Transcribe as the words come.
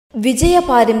വിജയ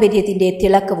പാരമ്പര്യത്തിന്റെ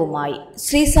തിളക്കവുമായി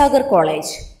സാഗർ കോളേജ്,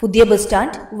 പുതിയ bus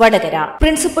stand, Vadakara.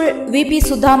 Principal VP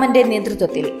സുധാമന്റെ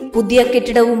നേതൃത്വത്തിൽ പുതിയ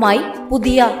കെട്ടിടവുമായി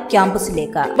പുതിയ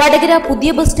ക്യാമ്പസിലേക്ക്. വടകര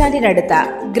പുതിയ ബസ് സ്റ്റാൻഡിനടുത്ത്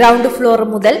ഗ്രൗണ്ട് ഫ്ലോർ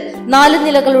മുതൽ 4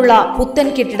 നിലകളുള്ള പുത്തൻ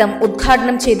കെട്ടിടം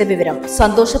ഉദ്ഘാടനം ചെയ്ത വിവരം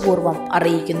സന്തോഷപൂർവ്വം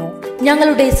അറിയിക്കുന്നു.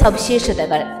 ഞങ്ങളുടെ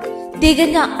സവിശേഷതകൾ: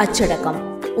 തികഞ്ഞ അച്ചടക്കം,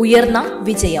 ഉയർന്ന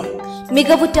വിജയം,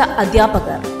 മികവുറ്റ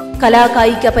അധ്യാപകർ,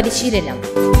 കലാകായിക പരിശീലനം.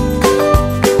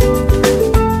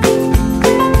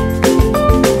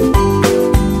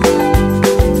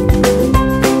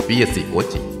 PSC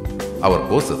coaching. Our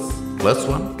courses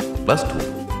 +1, +2,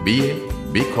 BA,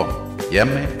 BCom,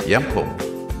 MA, MCom.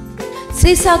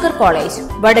 Sagar college,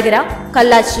 Vadakara,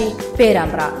 Kallachi,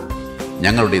 Perambra.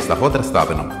 ഞങ്ങളുടെ സഹോദര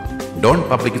സ്ഥാപനം Don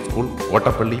public school,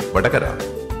 Kottappally, Vadakara.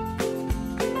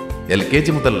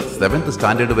 LKG മുതൽ 7th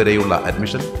സ്റ്റാൻഡേർഡ് വരെയുള്ള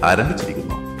അഡ്മിഷൻ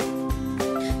ആരംഭിച്ചിരിക്കുന്നു.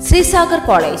 സാഗർ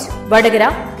കോളേജ്, വടകര,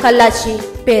 കല്ലാച്ചി,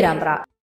 പേരാമ്പ്ര.